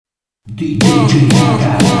DJ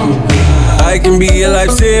Kco. I can be a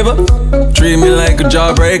lifesaver, treat me like a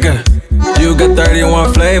jawbreaker. You got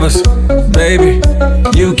 31 flavors, baby.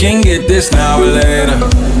 You can get this now or later,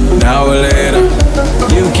 now or later.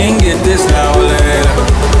 You can get this now or later,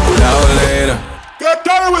 now or later. Get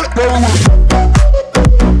down with it.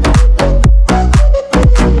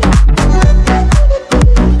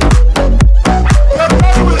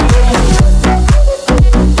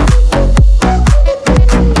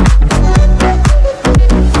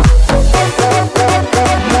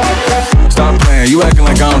 You acting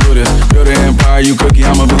like I don't do this. Build an empire, you cookie,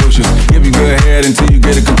 I'm a Volusius. Give you good head until you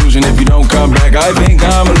get a conclusion. If you don't come back, I think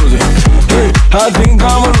I'm a loser. Hey, I think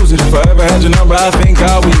I'm a loser. If I ever had your number, I think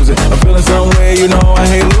I would use it. I'm feeling some way, you know I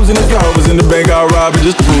hate losing. If your heart was in the bank, I'll rob it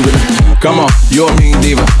just to prove it. Come on, you're a mean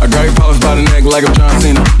diva. I grab your polish by the neck like I'm John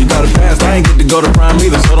Cena. You got a past, I ain't get to go to prime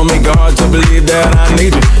either. So don't make it hard to believe that I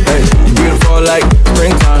need you. Hey, you beautiful like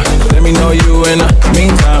springtime. Let me know you in the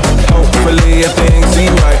meantime. Hopefully if things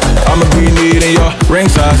seem right, I'ma be needing your ring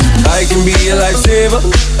size. I can be a lifesaver,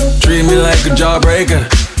 treat me like a jawbreaker.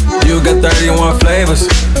 You got 31 flavors,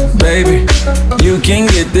 baby. You can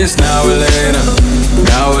get this now or later,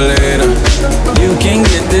 now or later. You can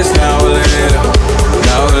get this now or later,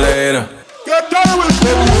 now or later. Get down with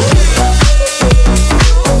it.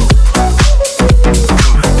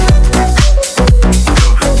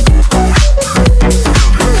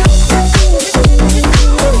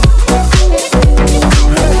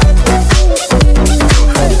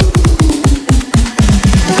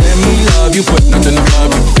 You put nothing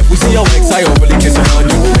above you. If we see your ex, I overly kiss and hug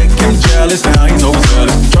you. Make him jealous, now he's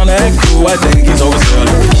overzealous. Tryna act cool, I think he's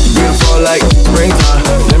overzealous. Beautiful like springtime.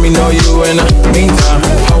 Let me know you in the meantime.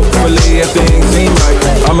 Hopefully if things seem right,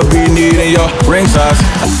 I'ma be needing your ring size.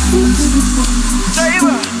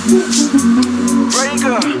 Saver,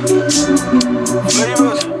 breaker,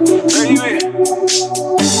 flavors, baby.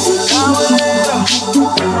 Now or later,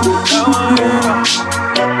 now or later.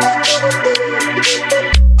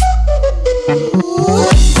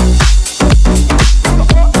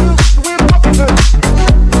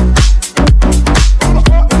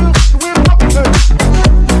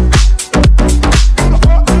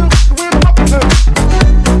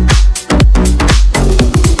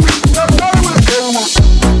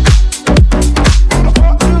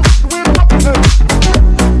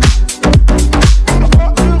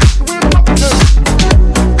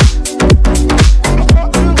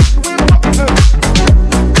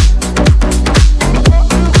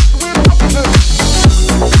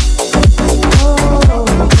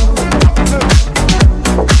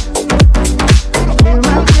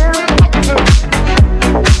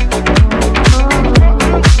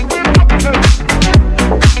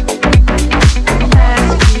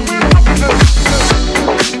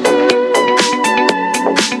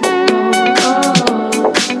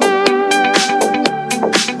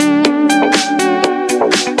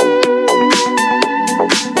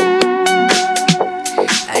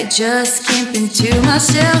 Just can't think to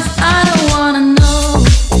myself, I don't wanna know.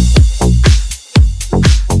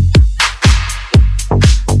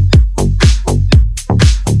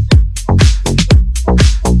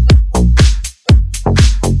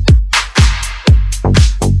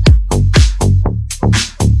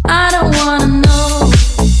 I don't wanna know.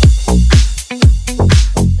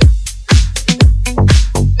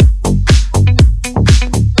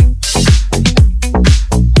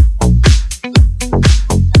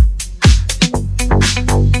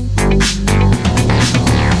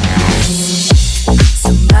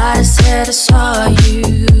 I saw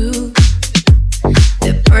you.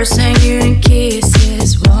 The person you didn't kiss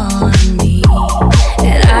is wanting me,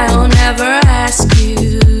 and I don't ever ask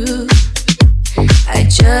you. I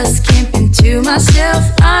just can't think to myself,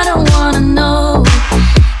 I don't wanna know.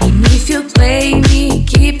 And if you play me,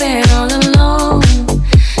 keep it all alone,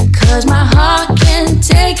 'cause my heart can't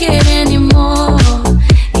take it anymore.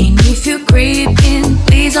 And if you're creeping,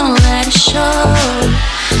 please don't let it show.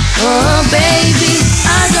 Oh baby,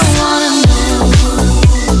 I don't wanna know.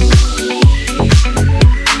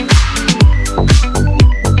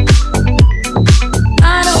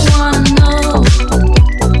 I don't wanna know.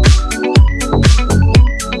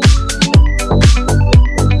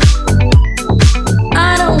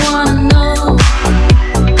 I don't wanna know.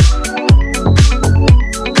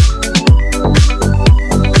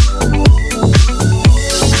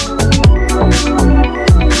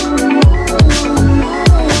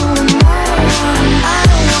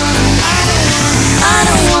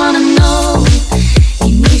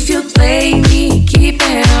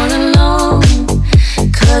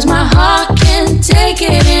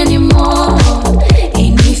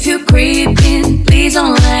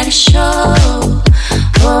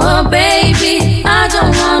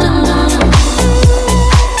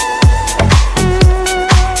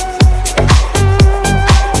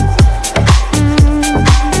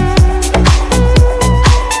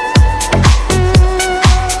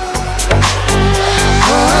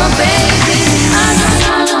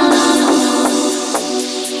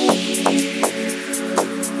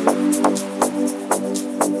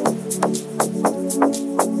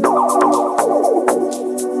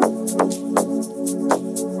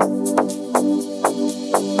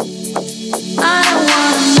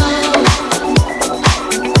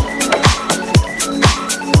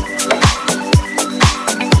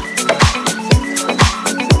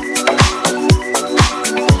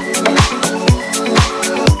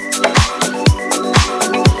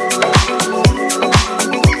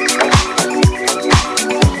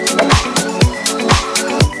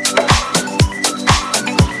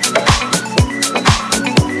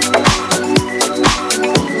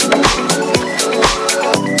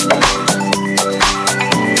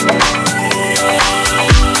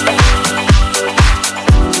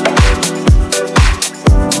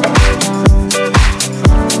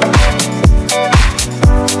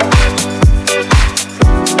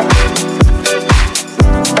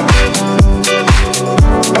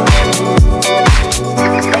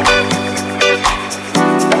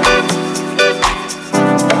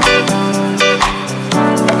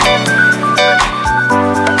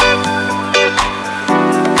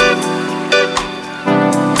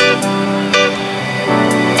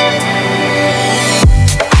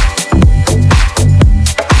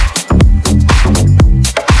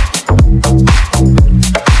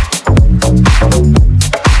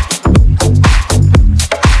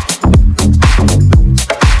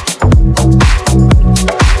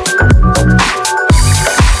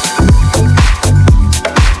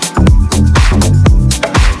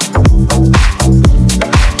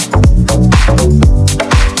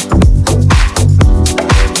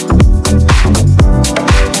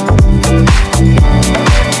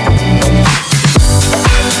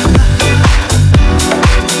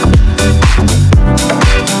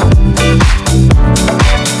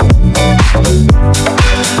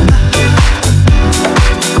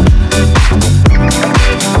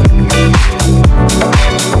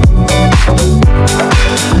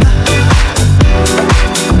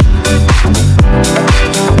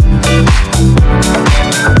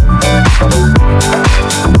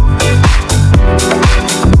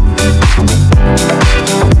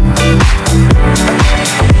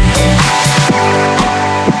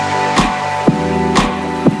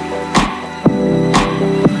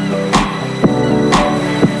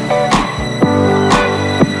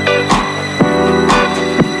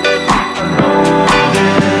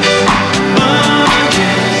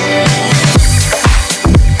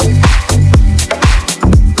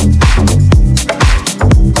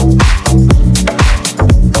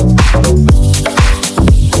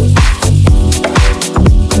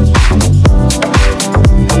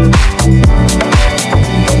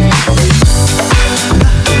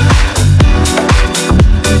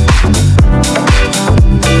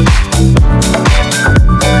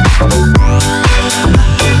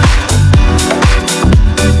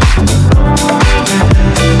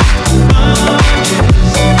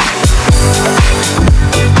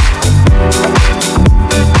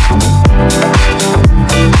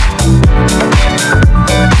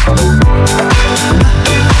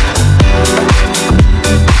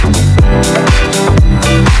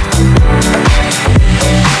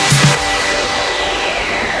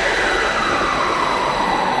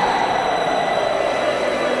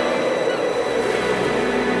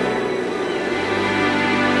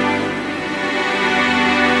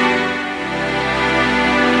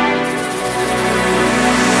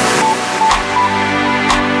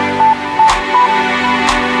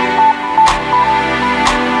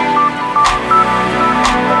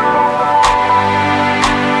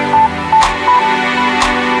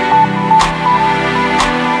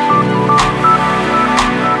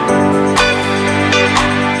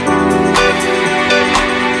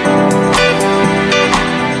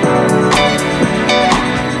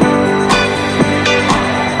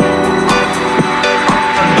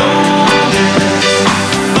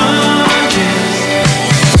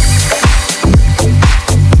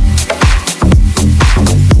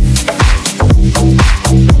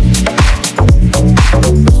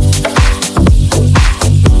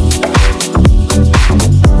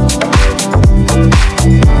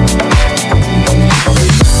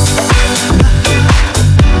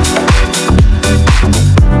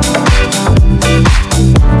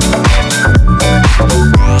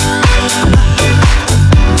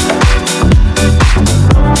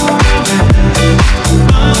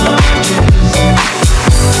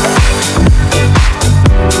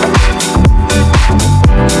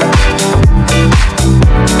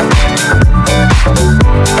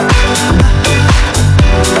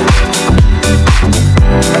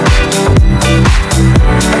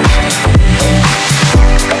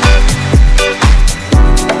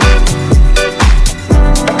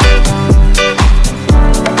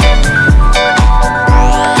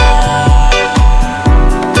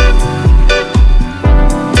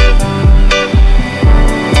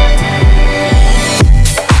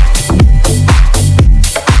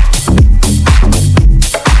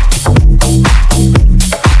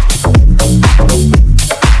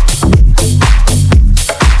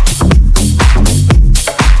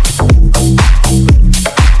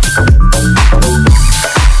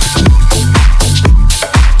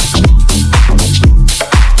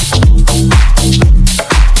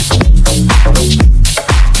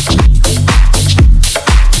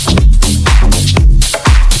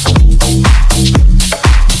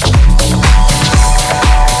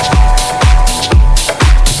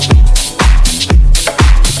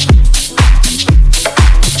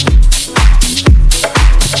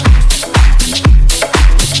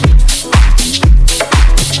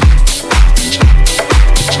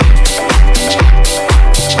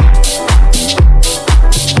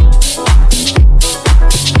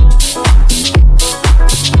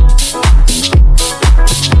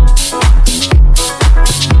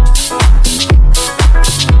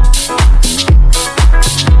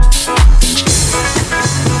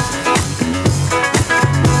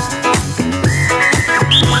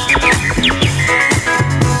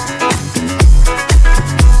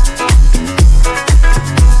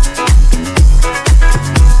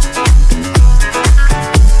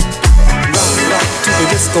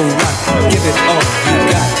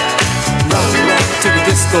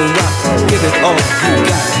 go rock. Give it all you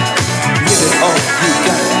got. Give it all you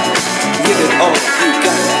got. Give it all you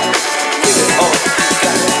got. Give it all you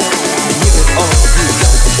got. Give it all you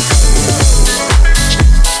got.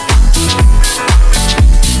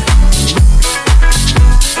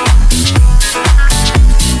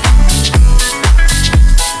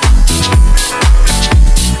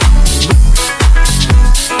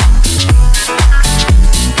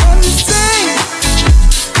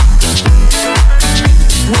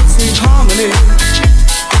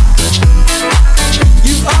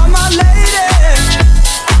 You are my lady.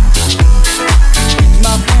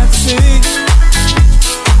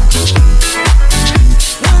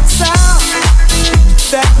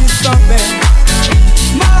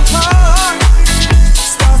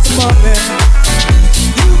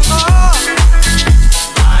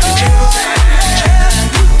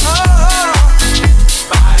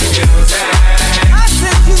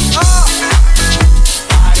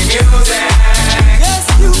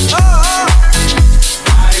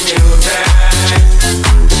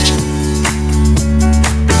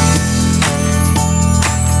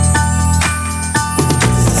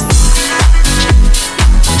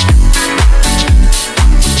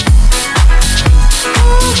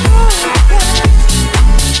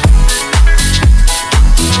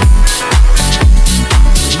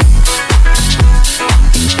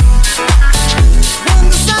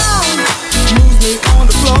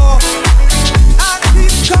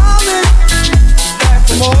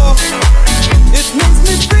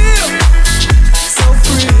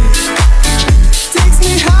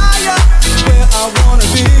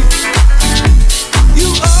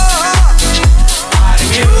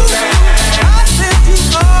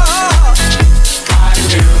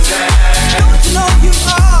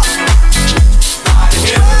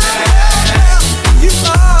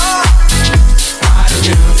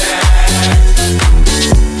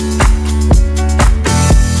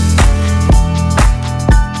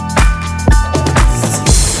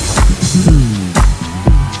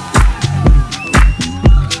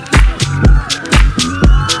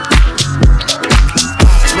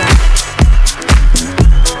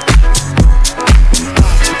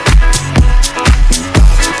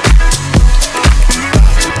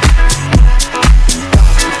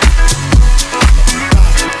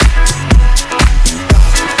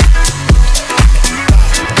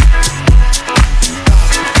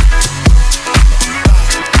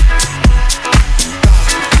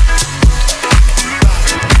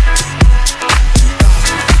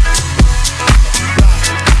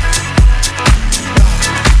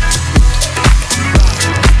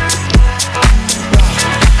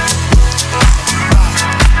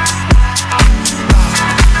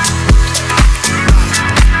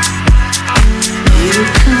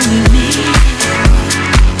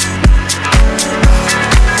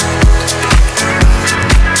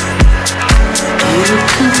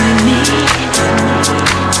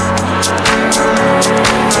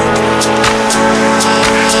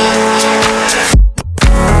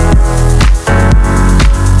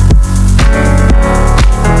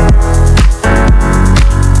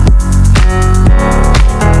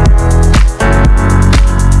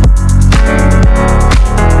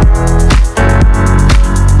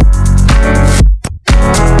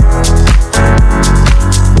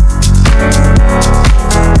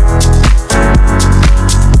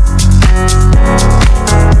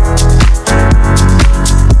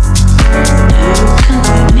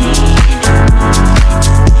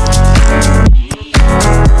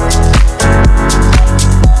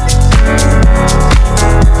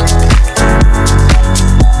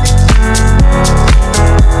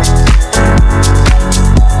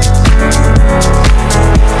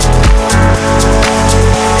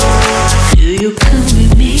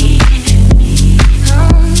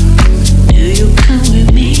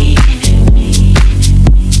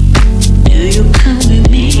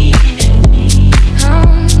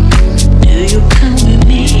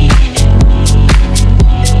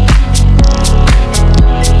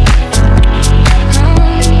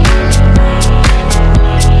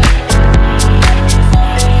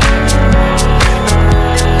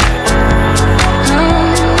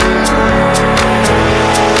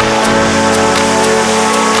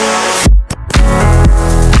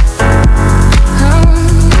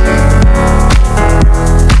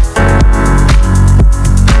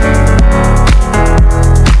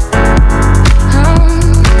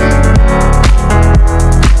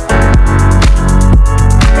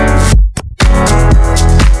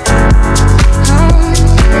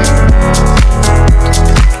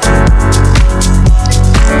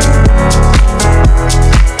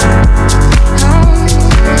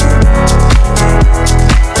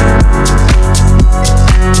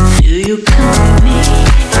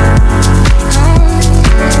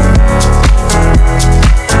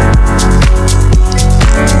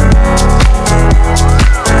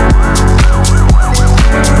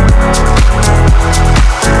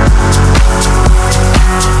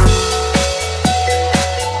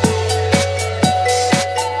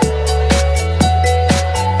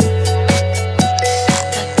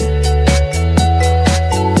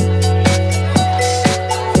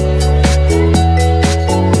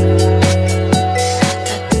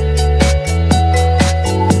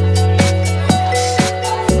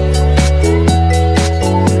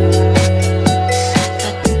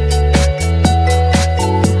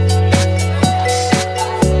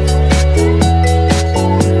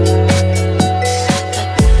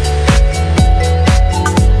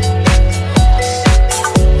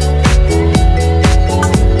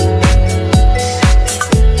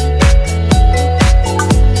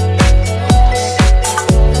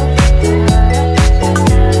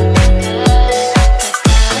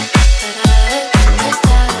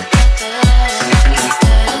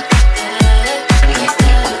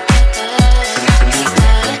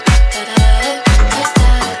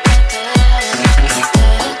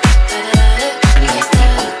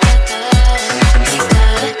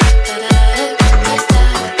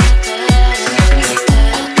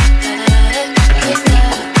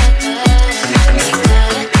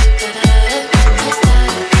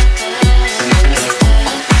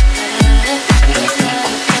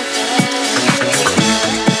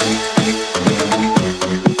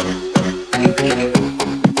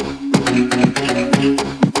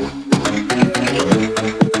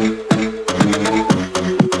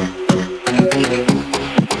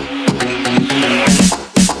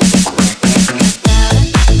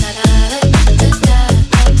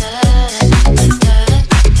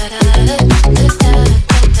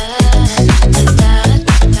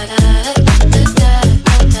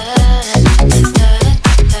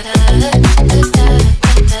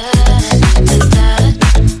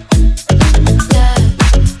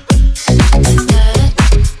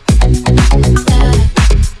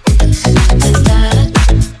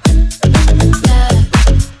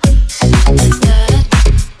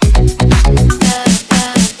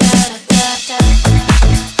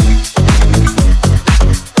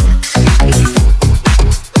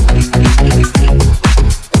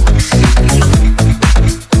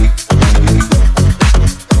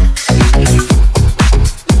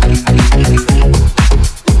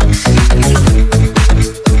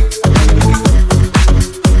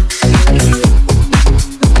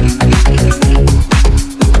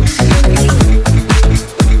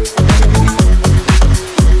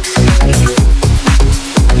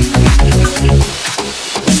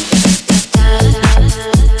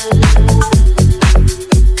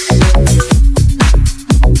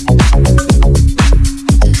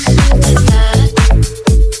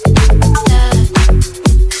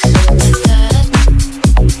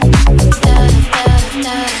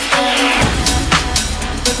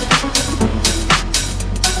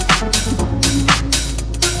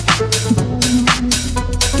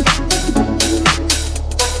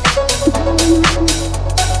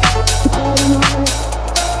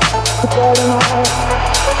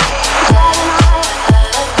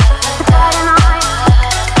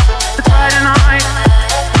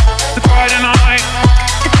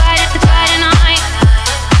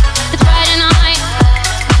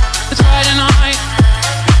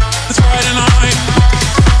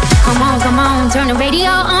 turn the radio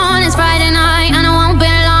on. It's Friday night and I won't be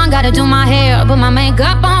long. Gotta do my hair, put my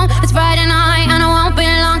makeup on. It's Friday night and I won't be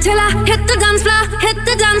long till I hit the dance floor, hit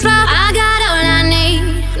the dance floor. I got all I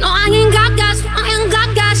need. No, I ain't got gas,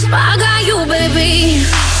 but I got you, baby.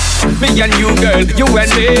 Me and you, girl, you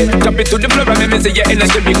and me. Jump into the floor and make me see you in a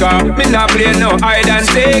shimmy car. Me not play no hide and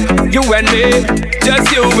seek. You and me,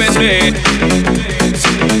 just you and me.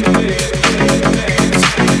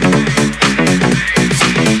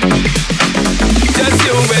 Just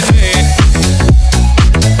you and me.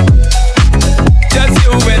 Just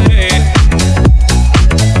you and me.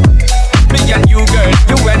 Me and you, girl,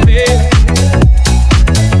 you and me.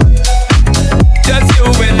 Just you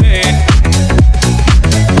and me.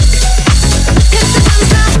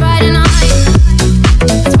 Friday night.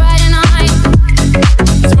 It's Friday night.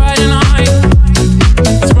 It's Friday night.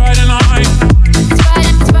 It's Friday night. It's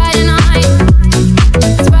Friday night.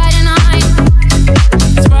 It's Friday night.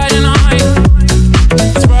 It's Friday night.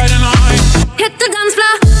 It's Friday night. Hit the dance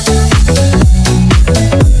floor.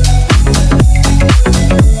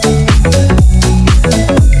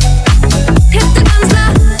 Hit the dance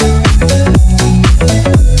floor.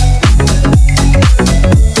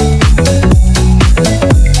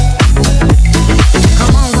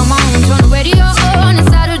 Come on, turn the radio on. It's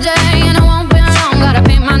Saturday and I won't be long. Gotta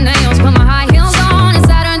paint my nails, put my high heels on. It's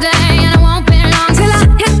Saturday and I won't be long till I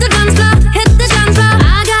hit the dance floor, hit the dance floor.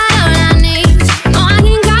 I got all I need. No, I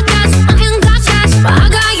ain't got cash, but I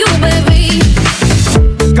got you, baby.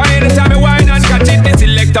 Cause anytime me wine and catch it, the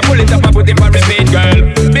selector pull it up and put it on repeat, girl.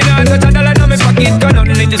 Me not touch a dollar, now me pocket, cause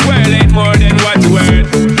nothing in this world ain't more than what you worth.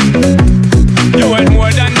 You worth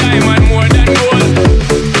more than diamond, more than gold.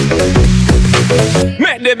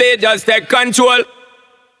 Make the beat just take control.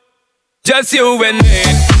 Just you and me.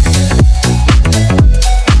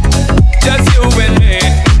 Just you and me.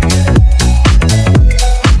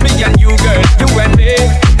 Me and you, girl, you and me.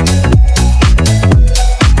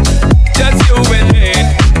 Just you and me.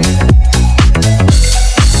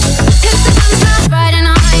 Hit the dance floor. Friday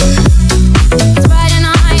night. It's Friday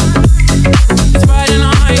night. It's Friday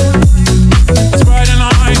night. It's Friday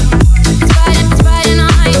night. It's Friday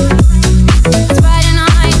night. It's Friday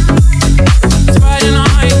night. It's Friday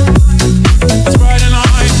night. It's Friday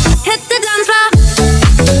night.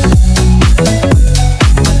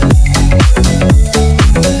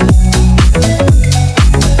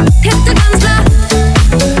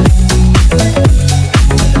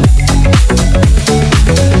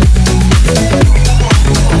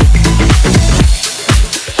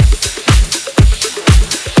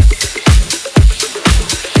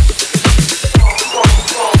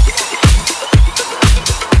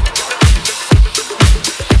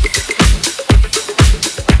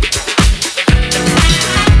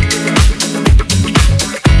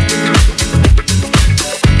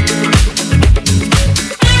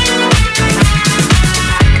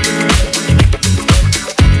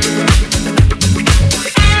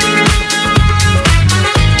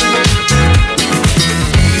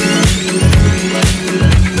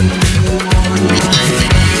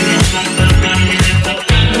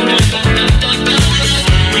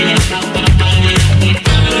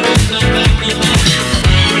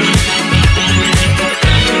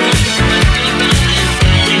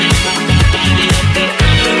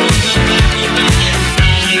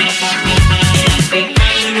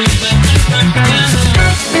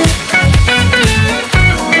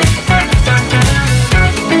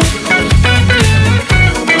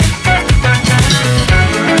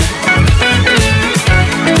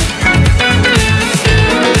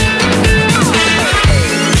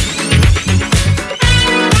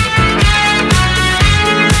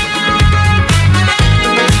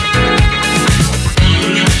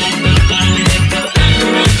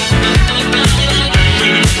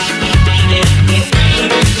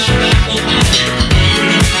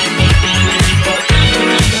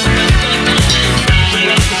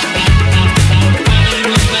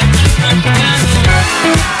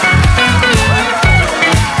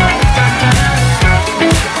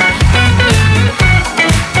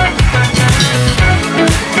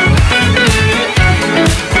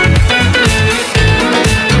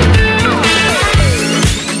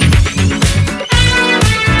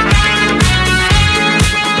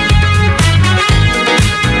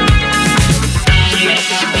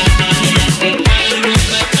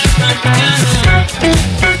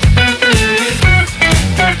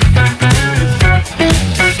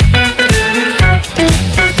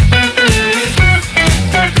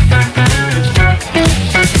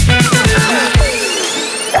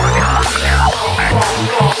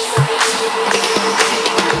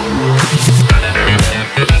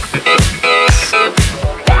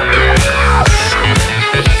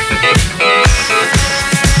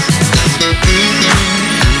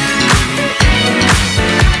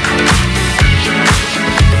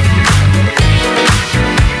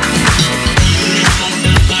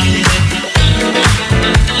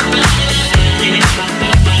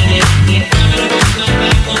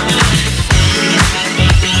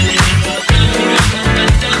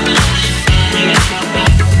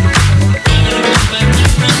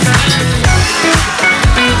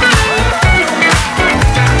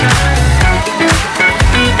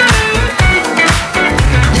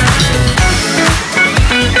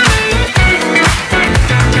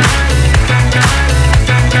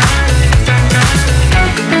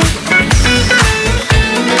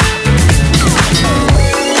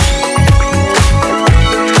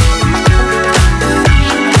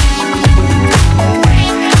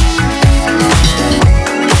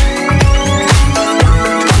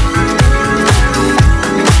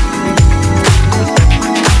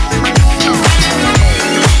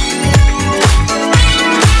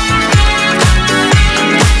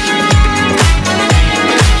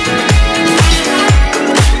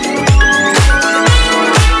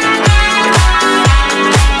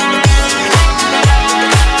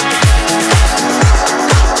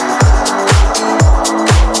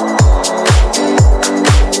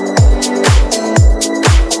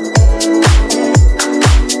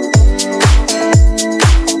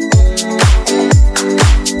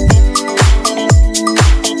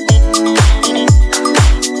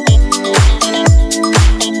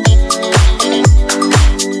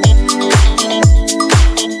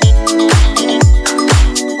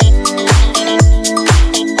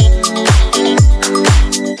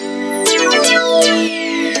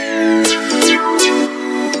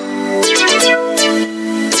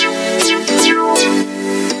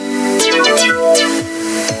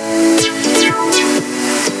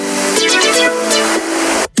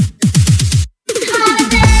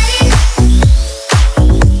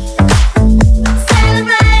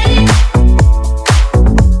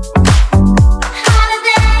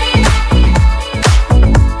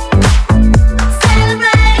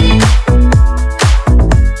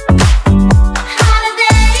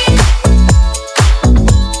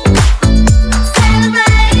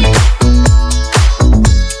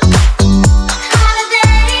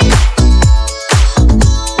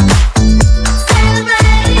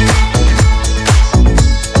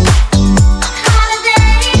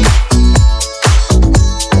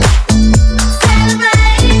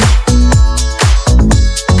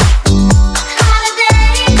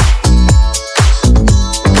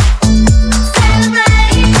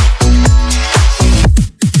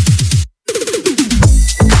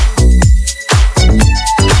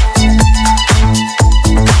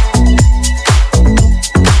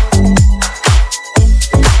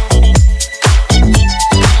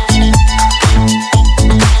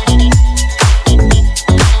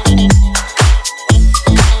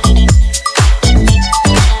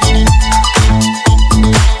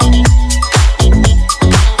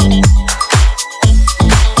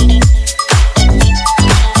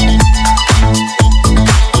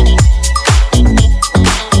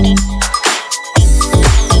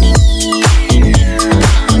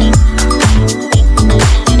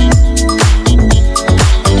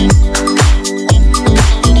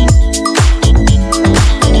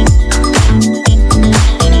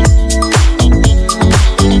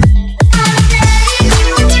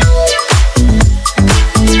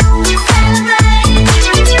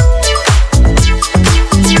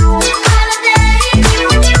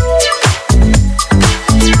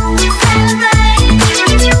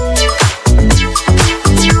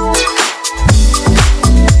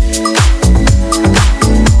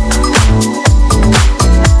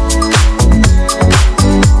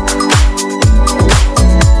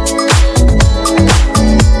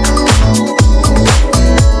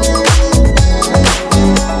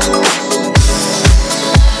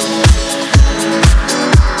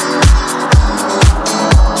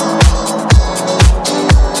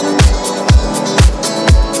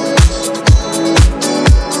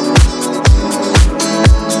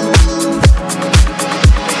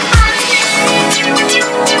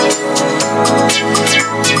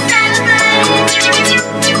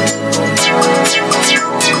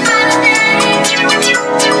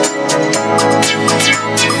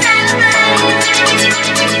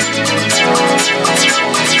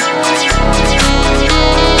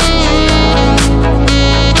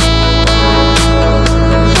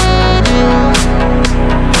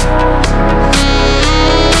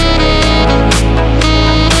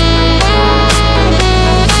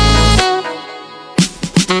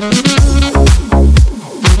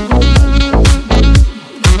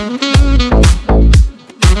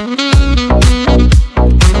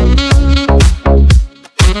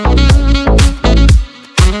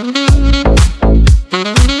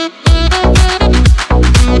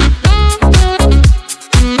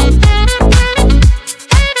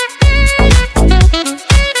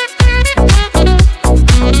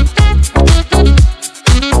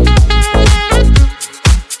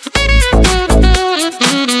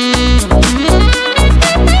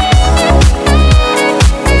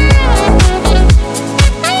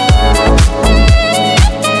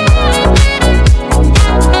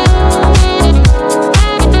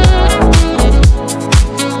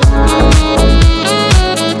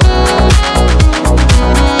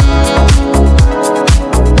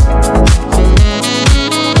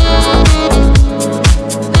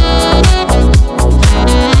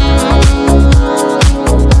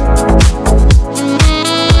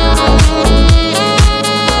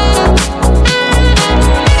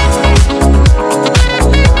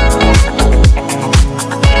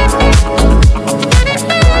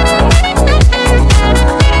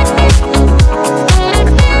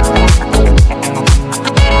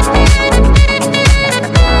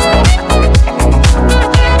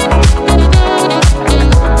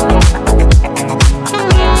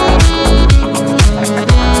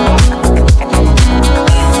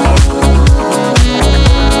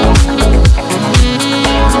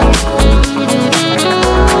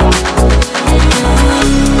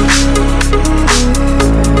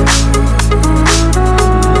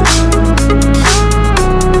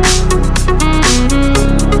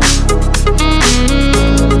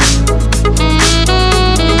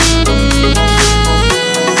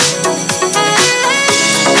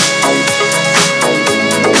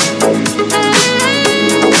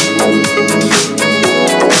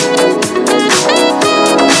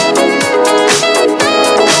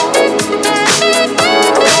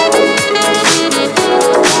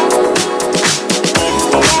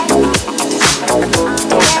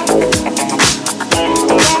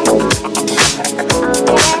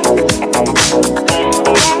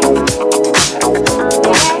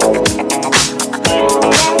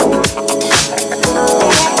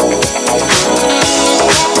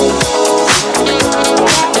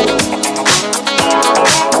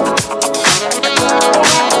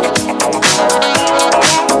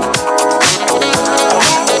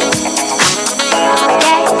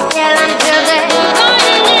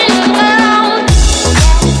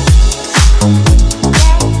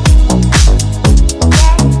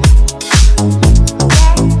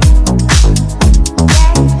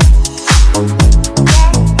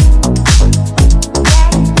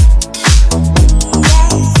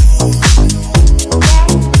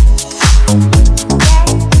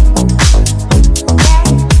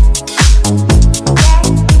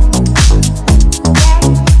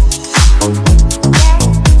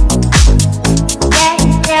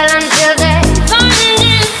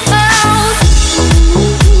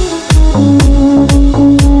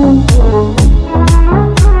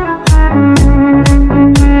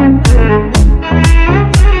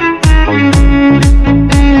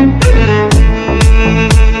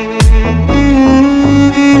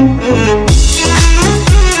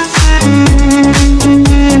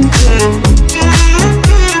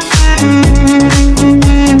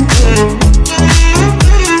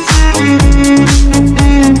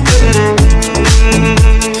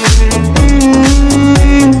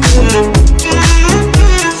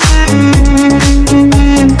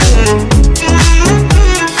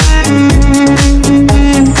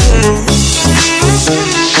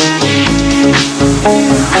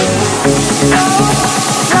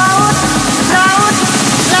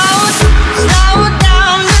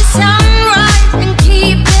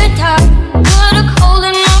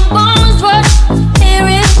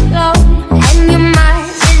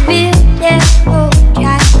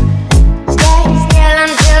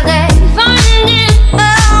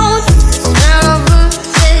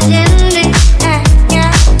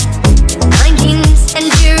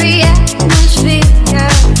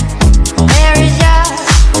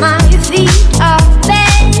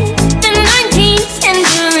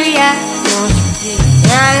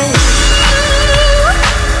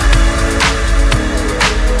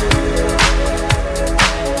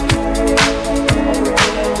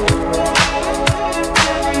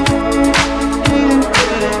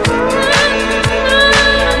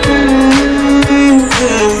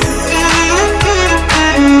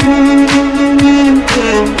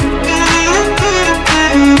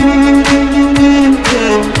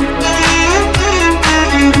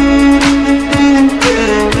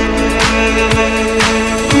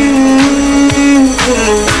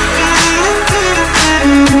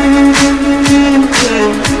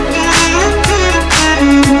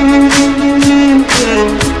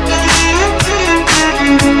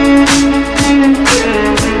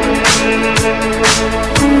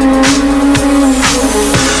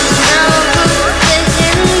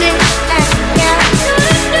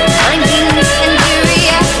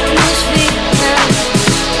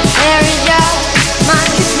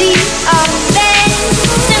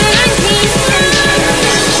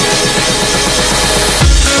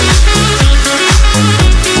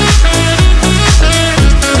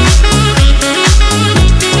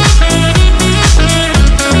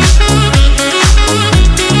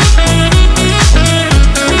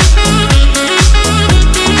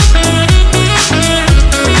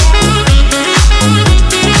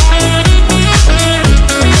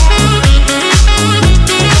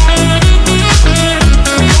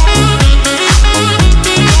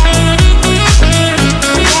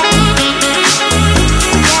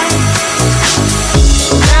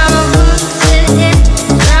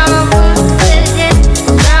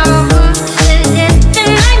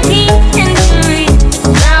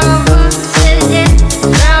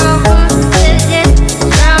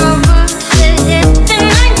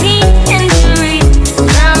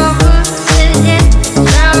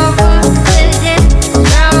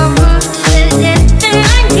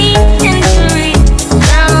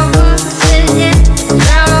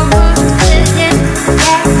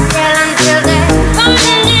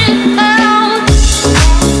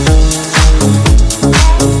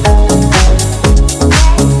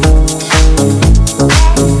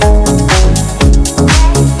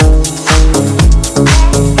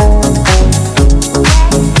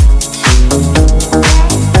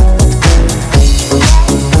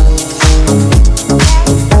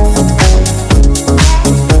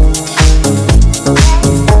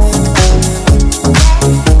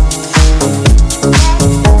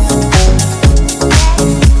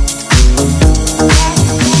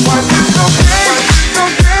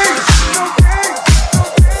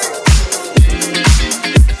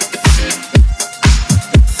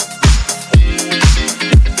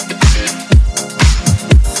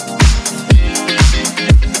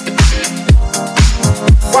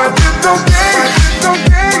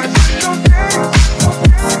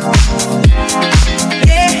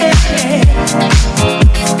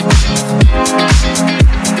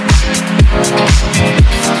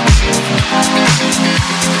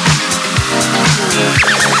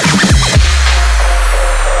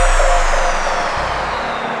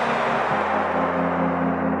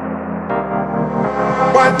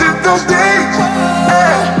 Why did those days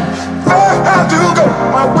have to go?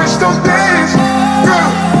 I wish those days could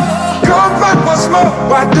come back once more.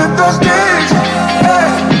 Why did those days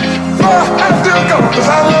have to go? 'Cause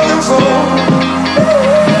I love them so.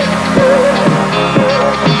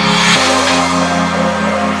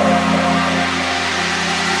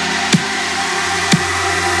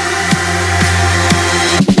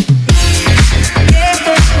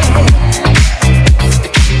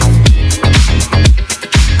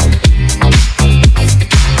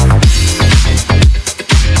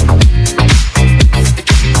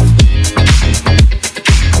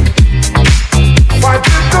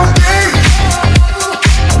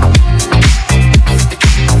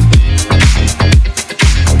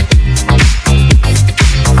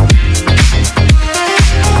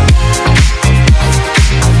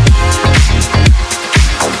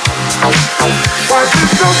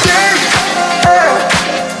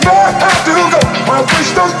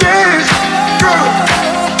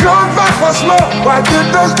 Why did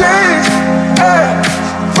those days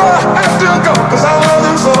have to go? 'Cause I love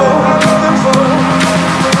them so. I love them so.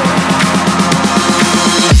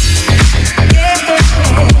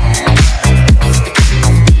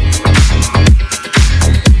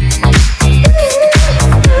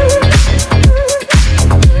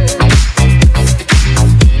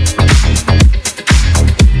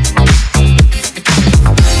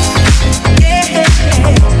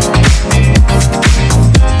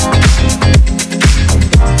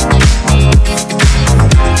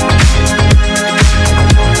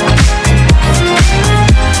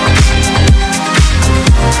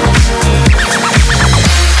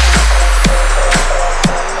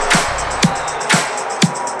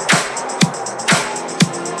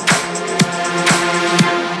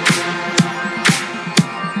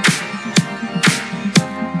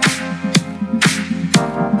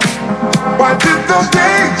 Why did those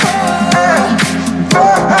days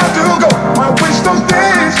have to go? I wish those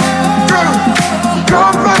days could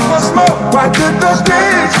come back once more. Why did those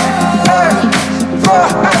days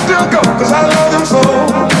have to go? 'Cause I love them so.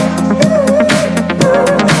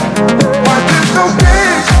 Why did those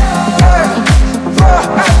days have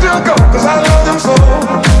to go? 'Cause I love them so.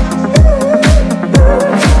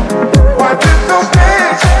 Why did those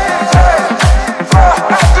days have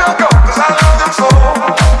to go? 'Cause I love them so.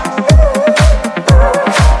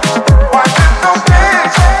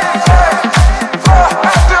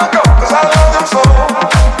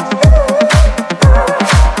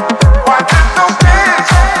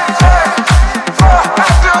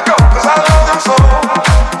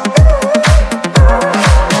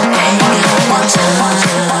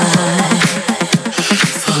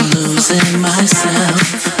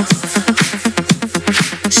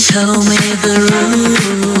 Show me the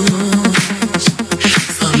rules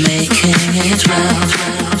for making it well.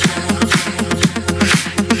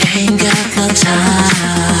 Ain't got no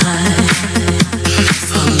time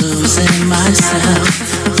for losing myself.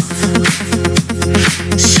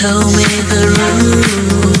 Show me the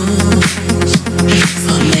rules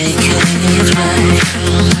for making it right.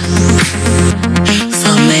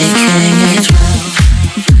 For making it right.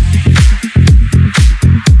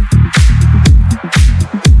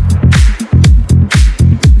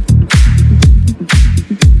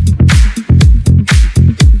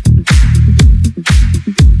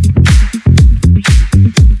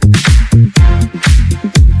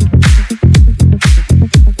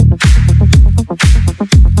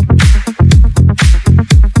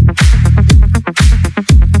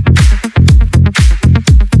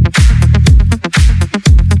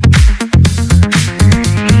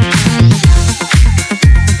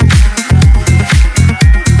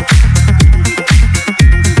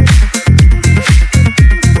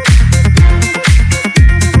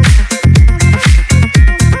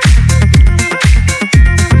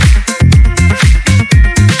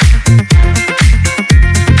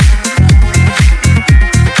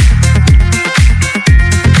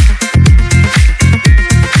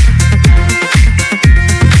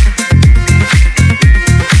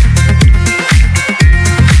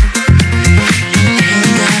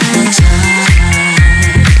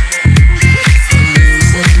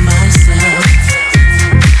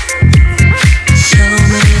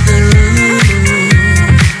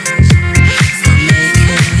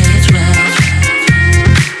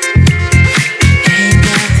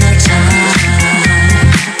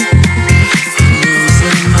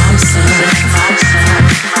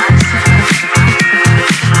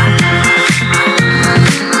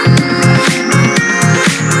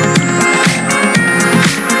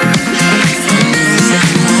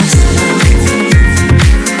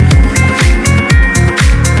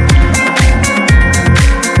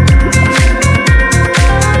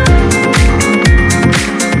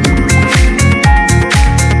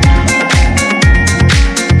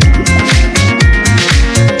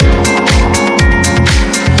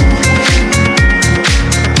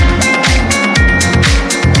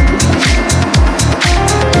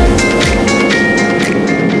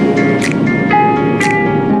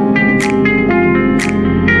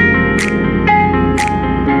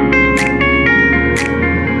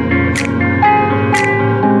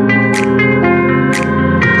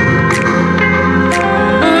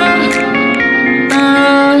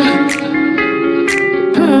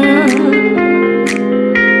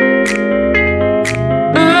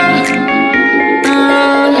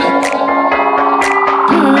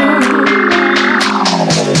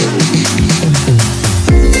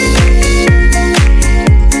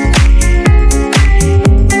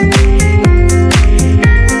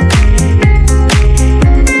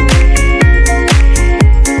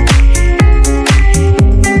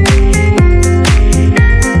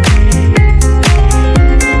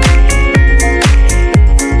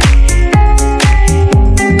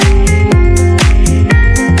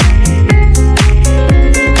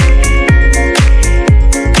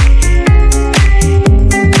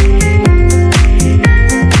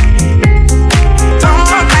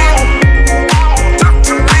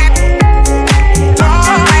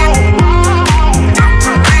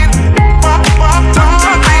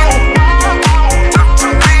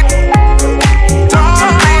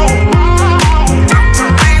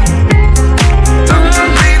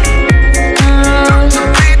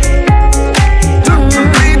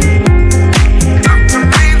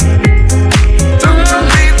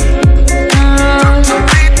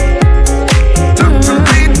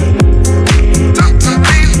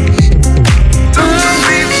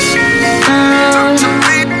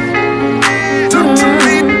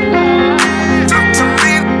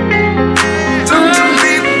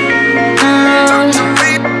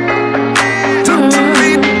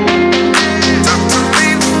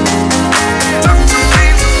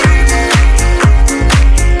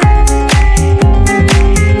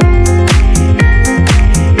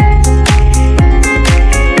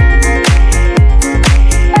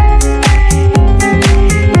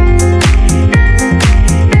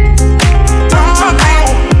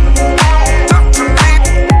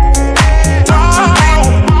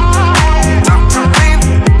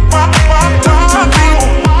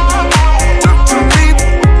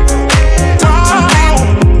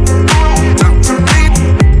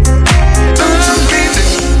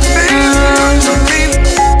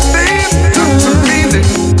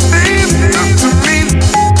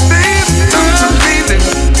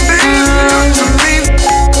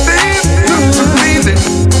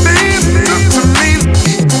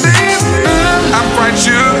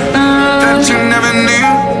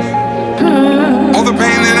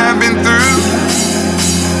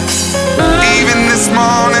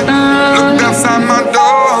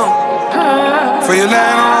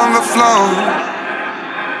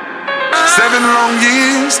 7 long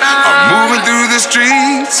years of moving through the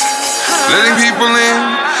streets, letting people in,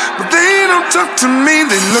 but they don't talk to me.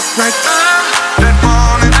 They look right that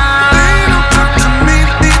morning, but they don't talk to me.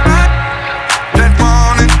 That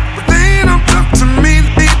morning, but they don't talk to me.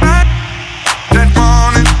 That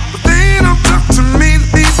morning, but they don't talk to me.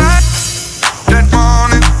 That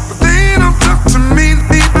morning, but they don't talk to me.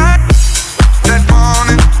 That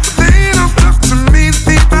morning, but they don't talk to me.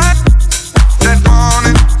 That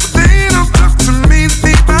morning, but they don't talk to me.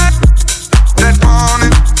 That morning,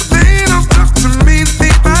 but they don't talk to me.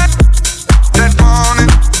 That morning,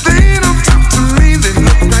 but they don't talk to me. They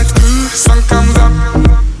look right through. The sun comes up,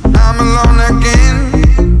 I'm alone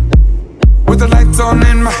again, with the lights on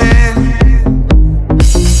in my head.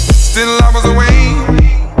 Still I was away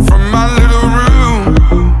from my little room.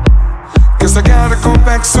 Guess I gotta go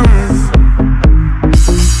back soon.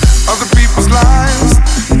 Other people's lives,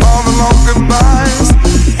 all the long goodbyes,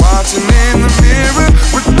 watching in the mirror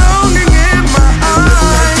with longing in my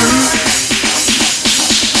eyes.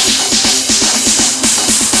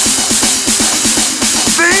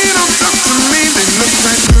 They don't talk to me, they look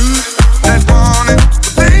right through that morning, but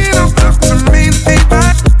they don't talk to me.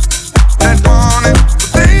 That morning,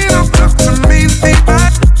 but they don't talk to me.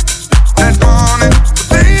 That morning, but they don't talk to me. That morning,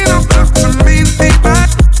 but they don't talk to me.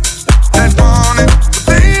 That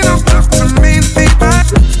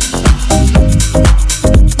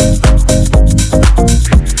morning,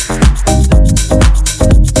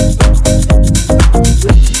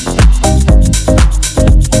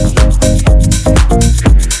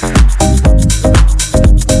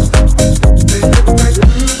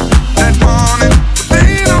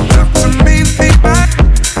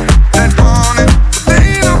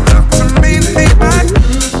 they don't talk to me.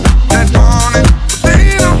 That morning, but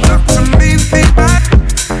they don't talk to me. That morning, but they don't talk to me.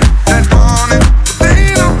 That morning, but they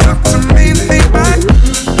don't talk to me.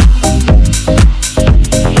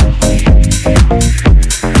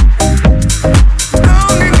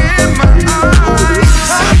 Longing in my eyes.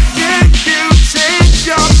 How can you change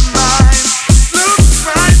your mind? Look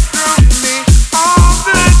right through me all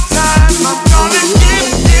the time. I'm gonna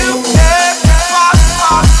give you every part of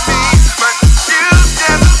me, but you just want it to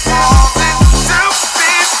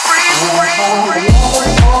be free.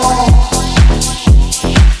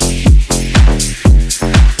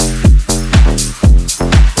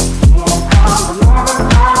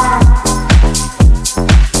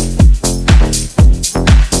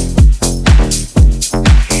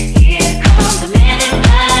 Here comes the man in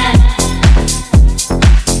black.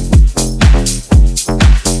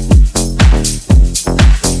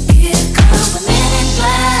 Here comes the man in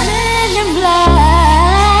black. Man in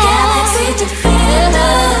black. Galaxy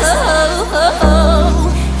defenders.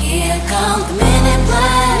 Here comes the man in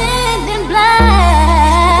black. Man in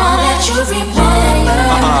black. Won't let you remember.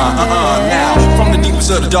 Now, from the deepest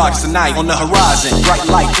of the darkest of night on the horizon, bright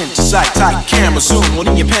light into sight, tight camera zoom,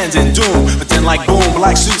 holding your pens in doom. But then like boom,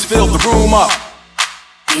 black suits fill the room up.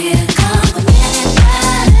 Here comes the man in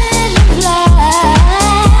black. Man in black.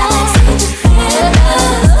 Galaxy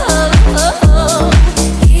defenders.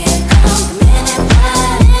 Here comes the man in black.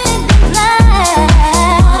 Man in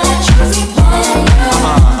black. Won't let you remember.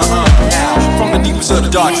 Now, from the deepest of the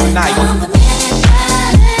darkest of night. Come the man in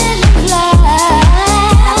black. Man in black.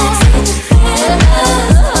 Galaxy defenders.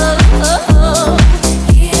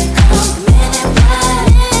 Here comes the man in black. Man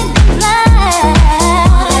in black.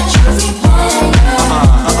 Won't let you remember.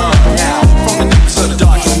 Now,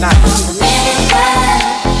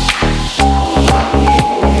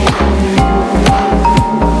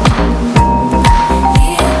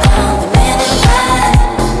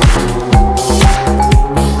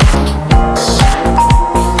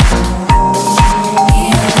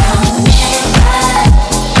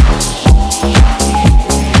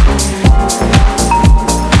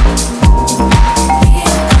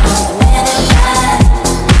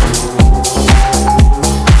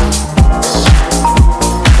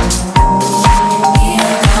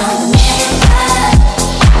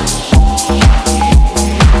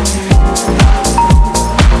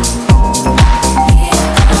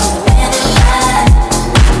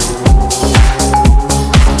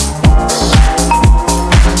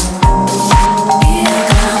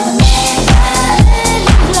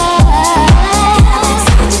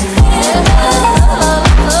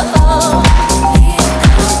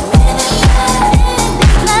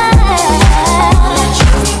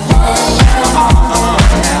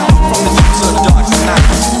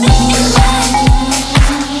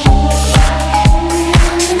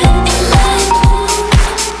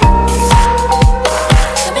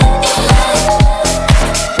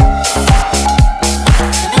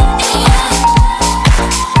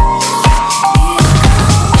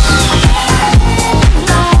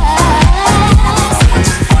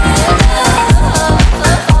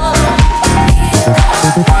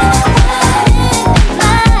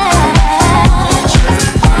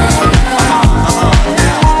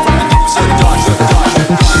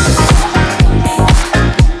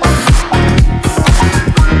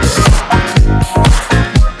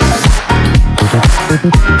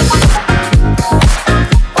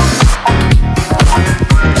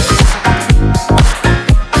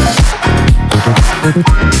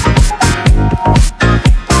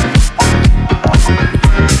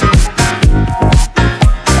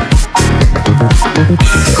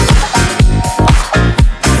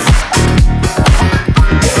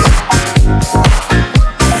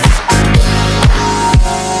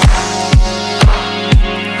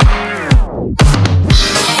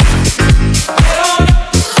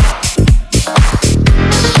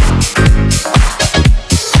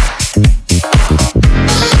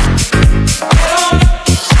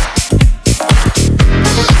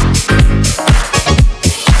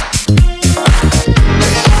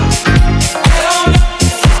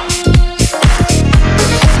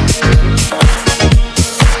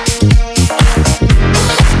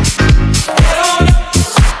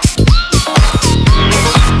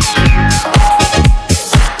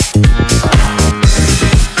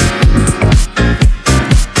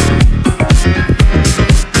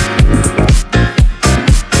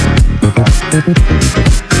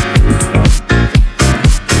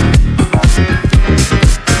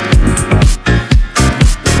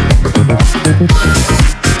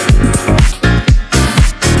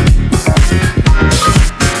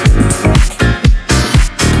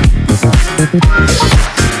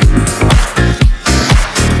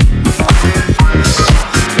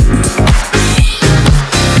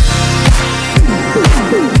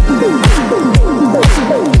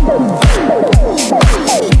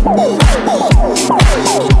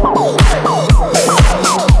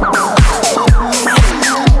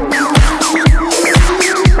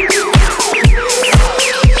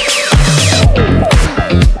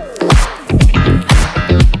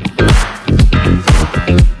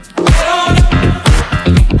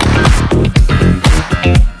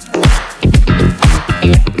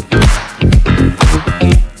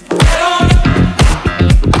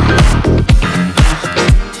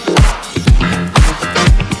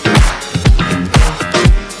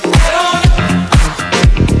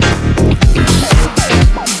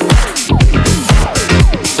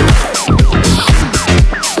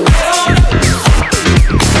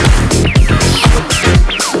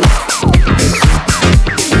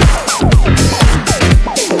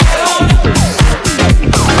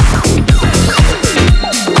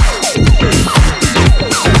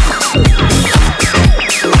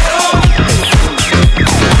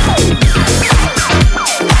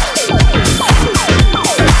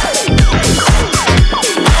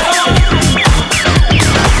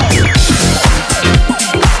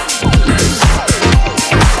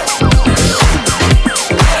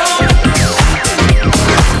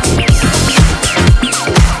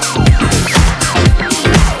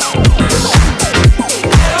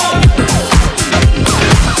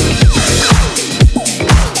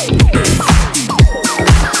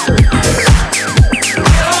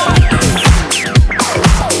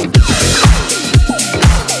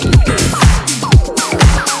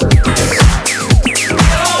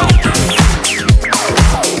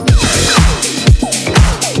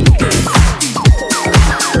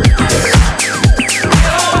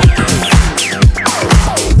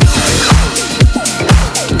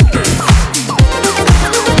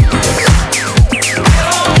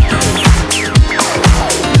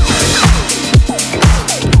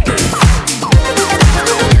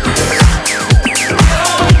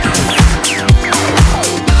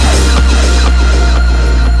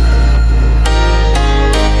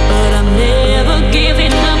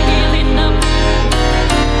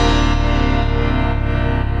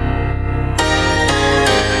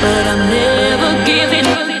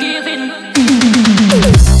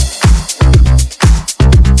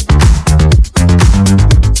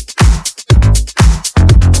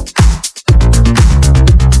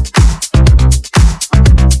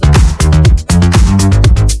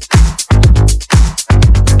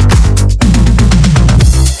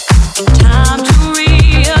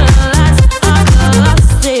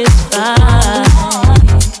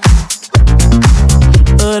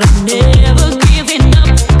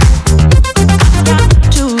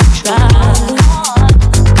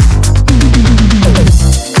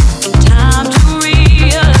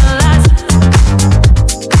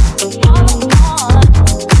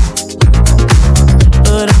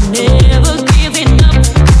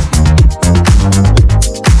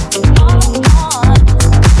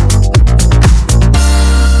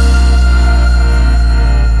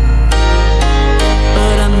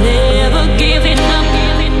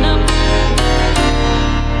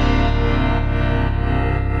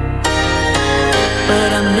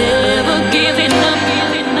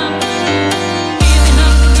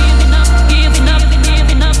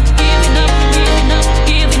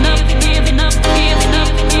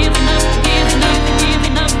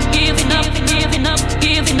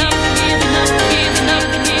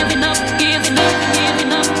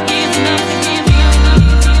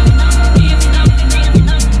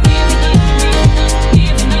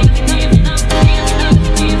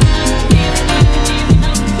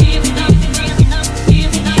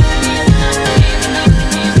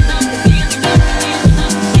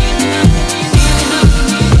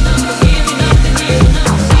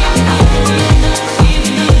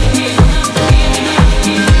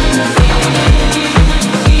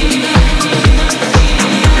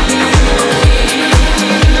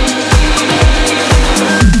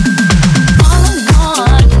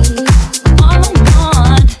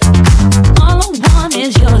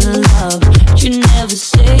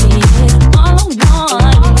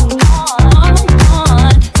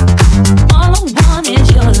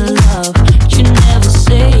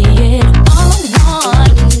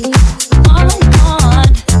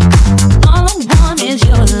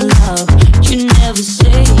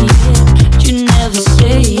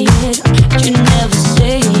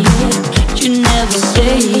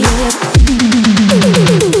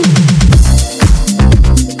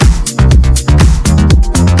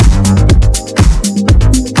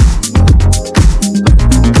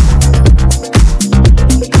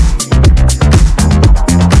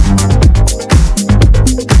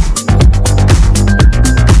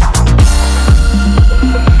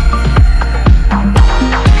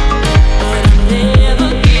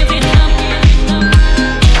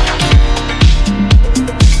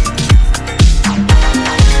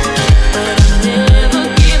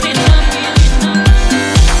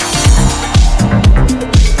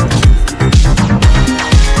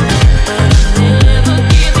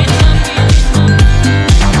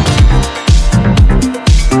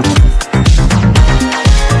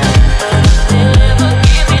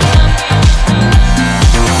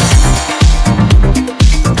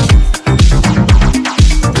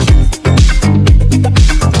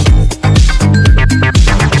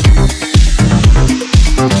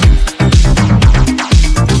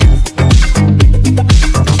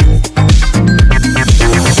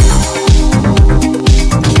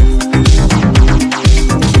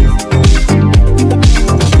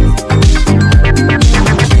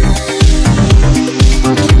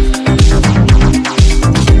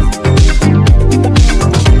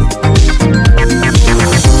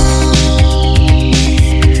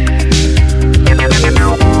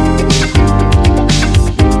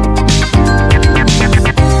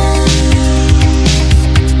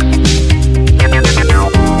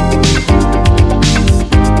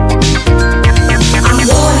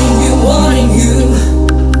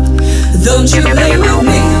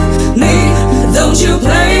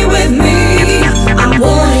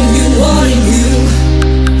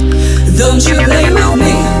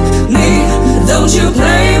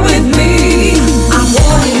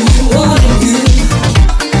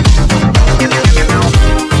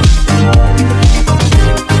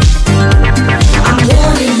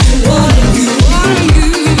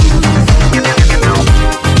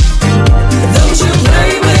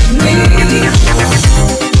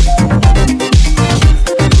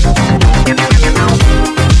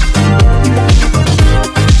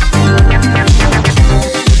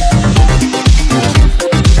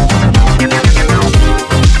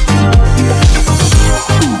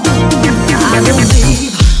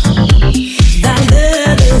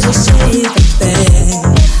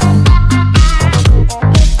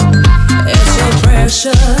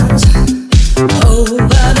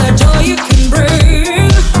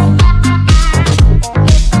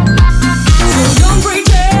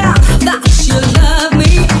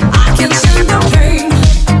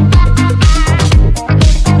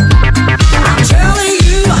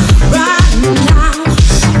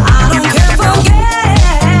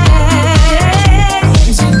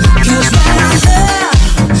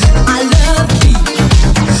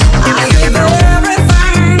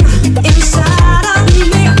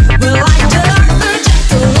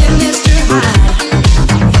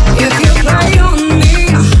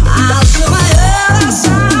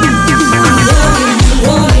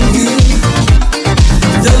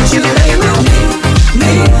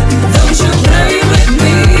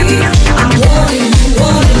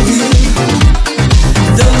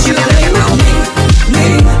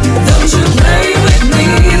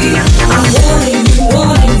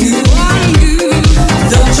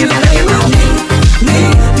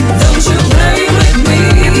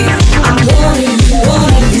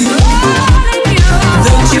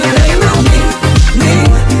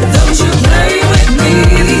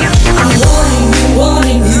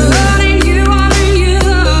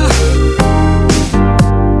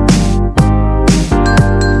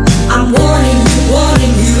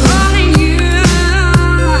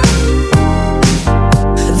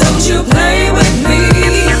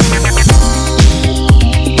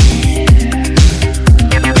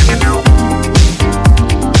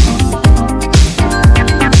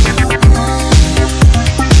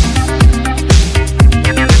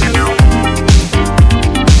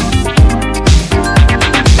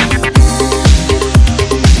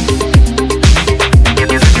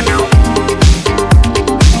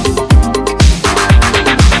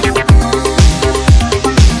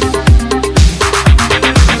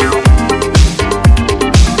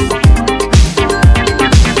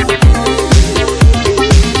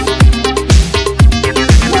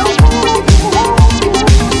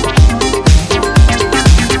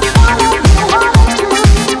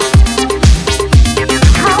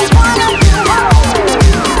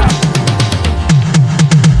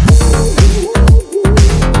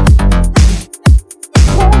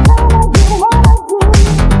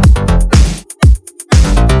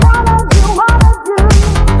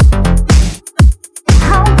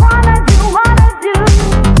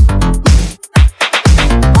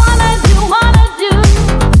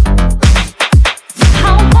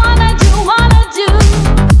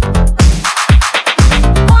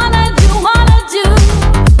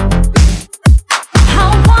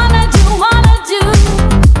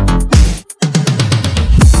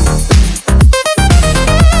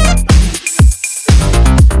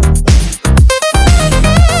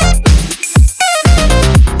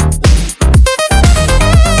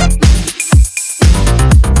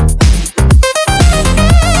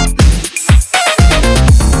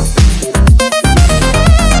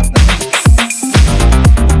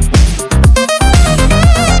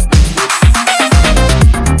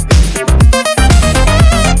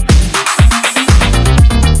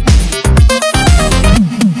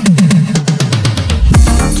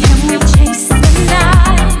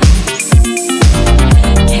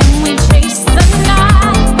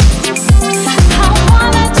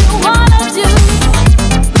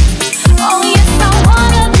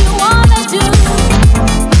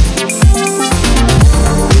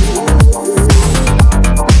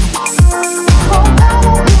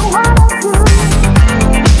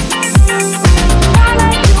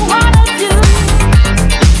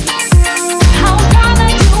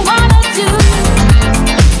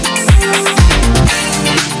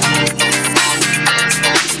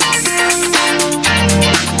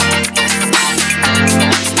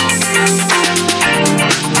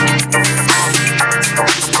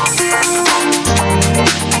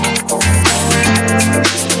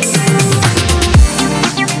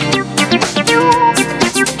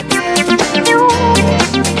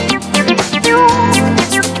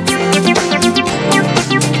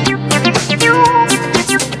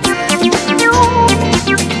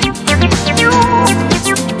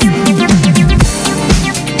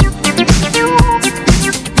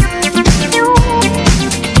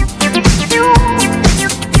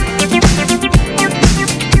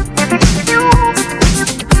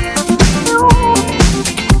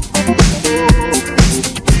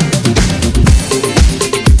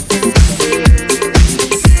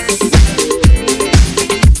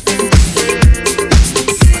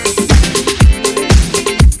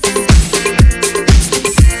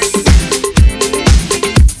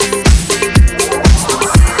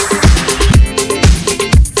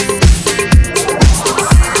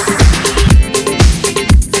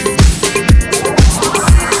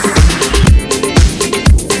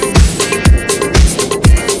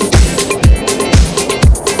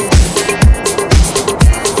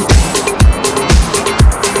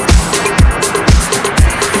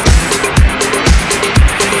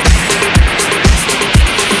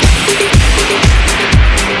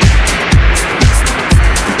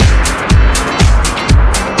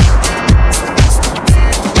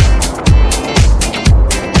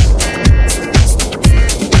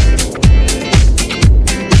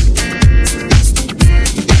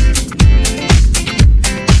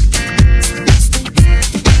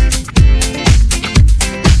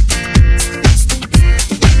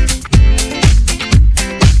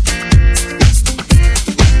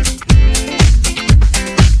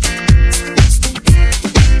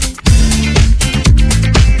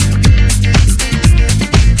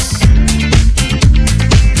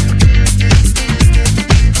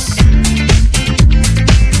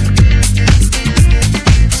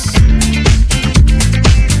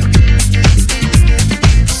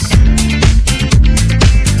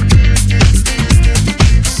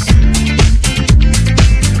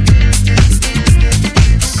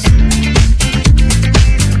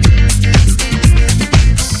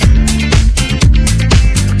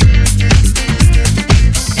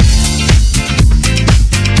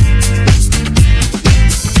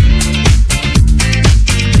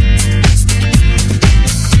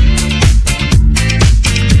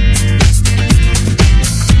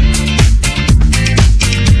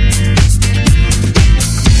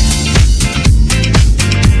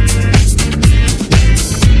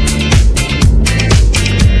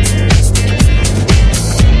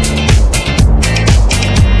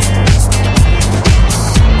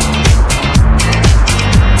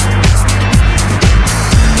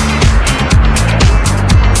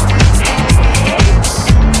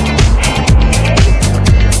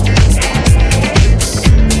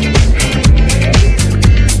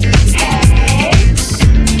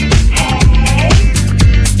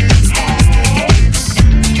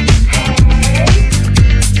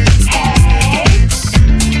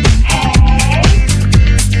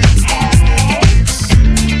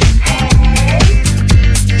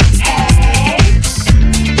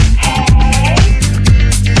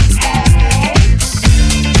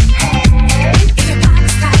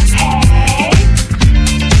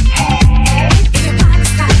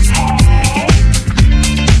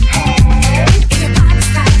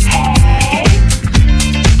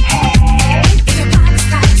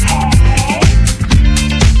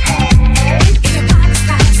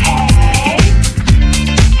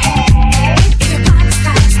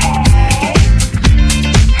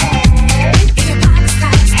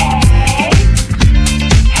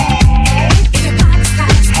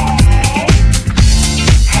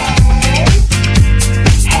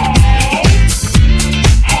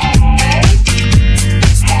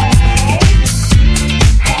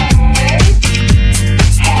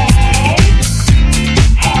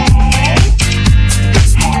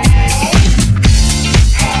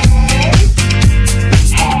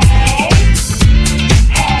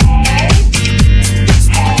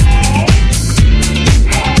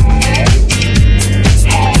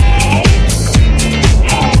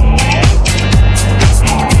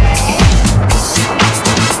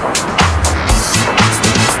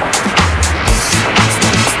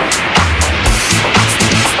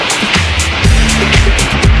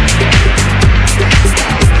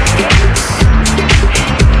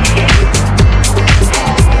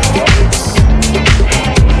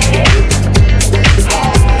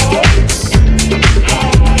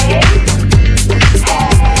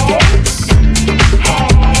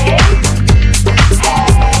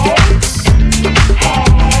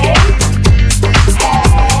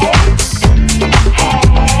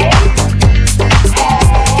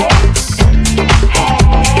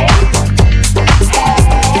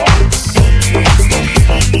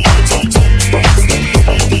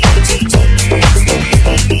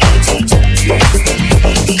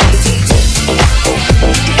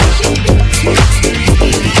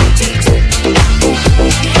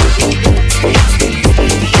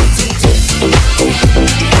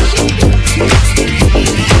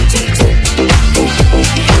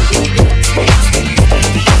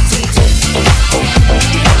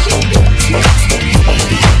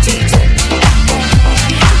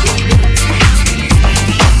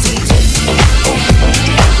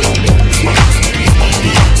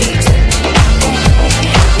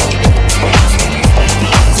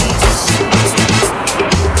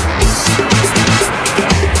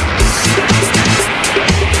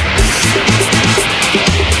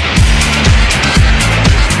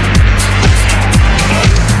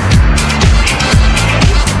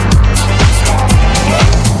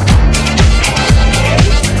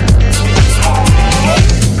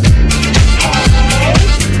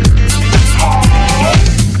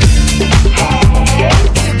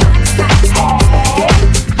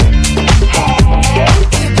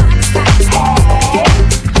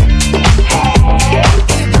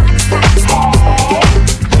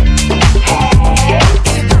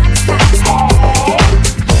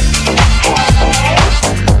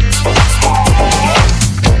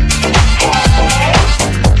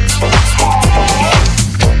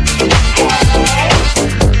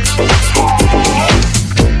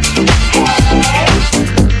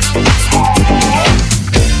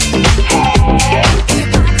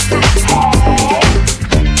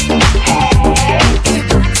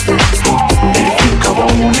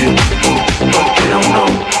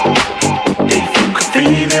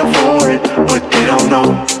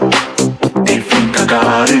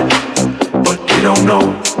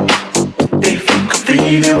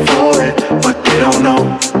 feeling for it, but they don't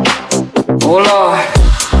know. Oh Lord.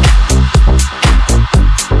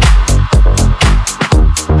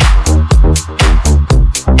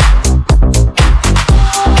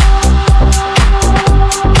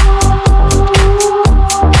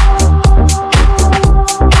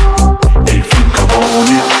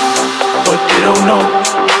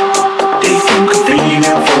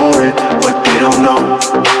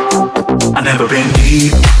 I never been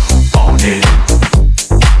deep on it.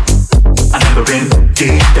 I never been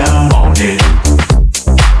deep down on it.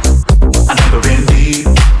 I never been deep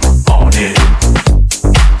on it.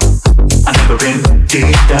 I never been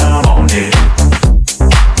deep down on it.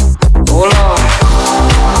 Oh Lord.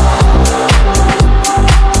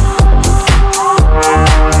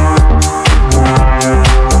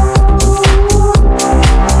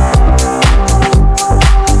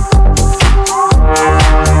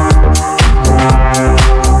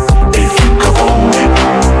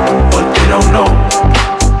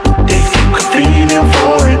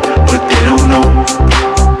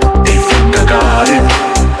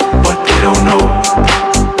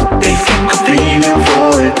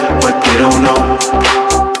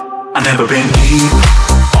 Never been deep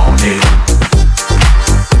on it.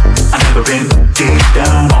 I never been deep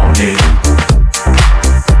down on it.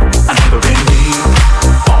 I never been deep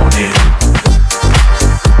on it.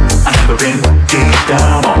 I never been deep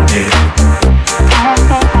down on it.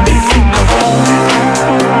 They think I want it,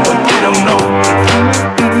 but they don't know.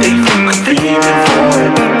 They think I'm feeling for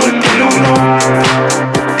it, but they don't know.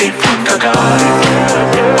 They think I got it,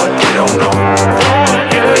 but they don't know.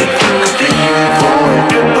 They think I'm feeling for it,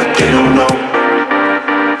 but they don't know.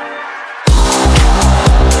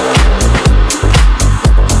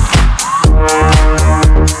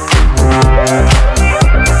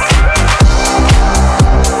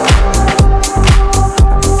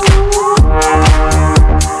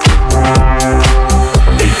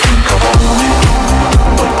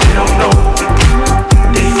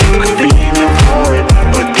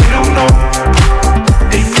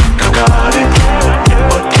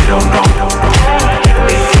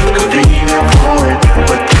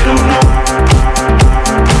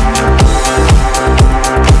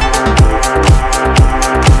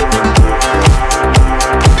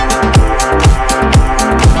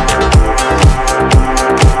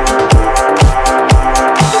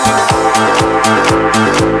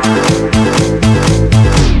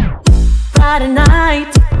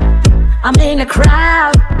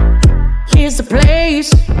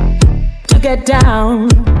 Down,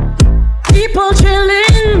 people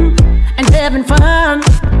chilling and having fun,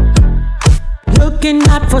 looking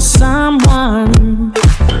out for someone.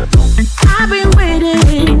 I've been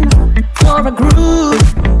waiting for a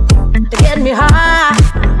groove to get me high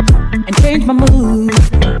and change my mood.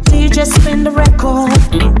 DJ spin the record,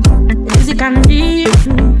 music I need.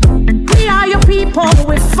 We are your people,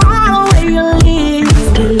 we follow where you lead.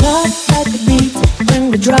 We love at the beat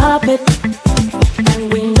when we drop it,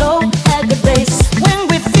 and we know the bass when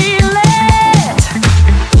we feel it.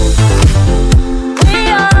 We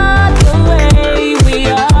are the way we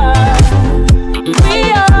are. We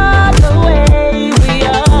are the way we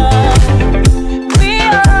are. We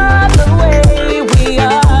are the way we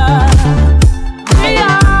are. We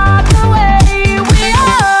are the way we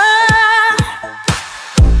are.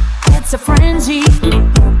 It's a frenzy,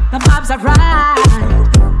 the vibes are right.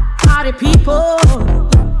 Party people,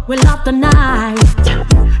 we love the night.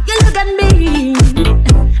 You look at me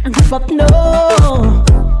and we both know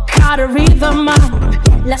how to rhythm up.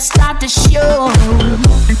 Let's start the show.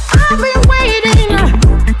 I've been waiting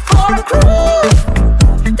for a crew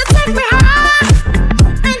to take me high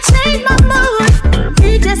and change my mood.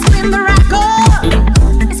 You just spin the record.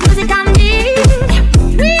 It's music I need.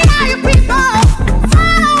 We are your people.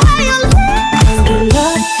 Follow where you lead. We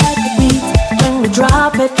love at the beat when we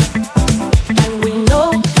drop it, and we know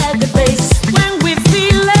at the bass when we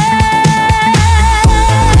feel it.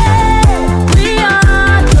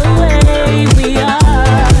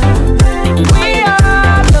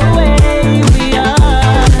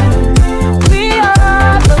 We are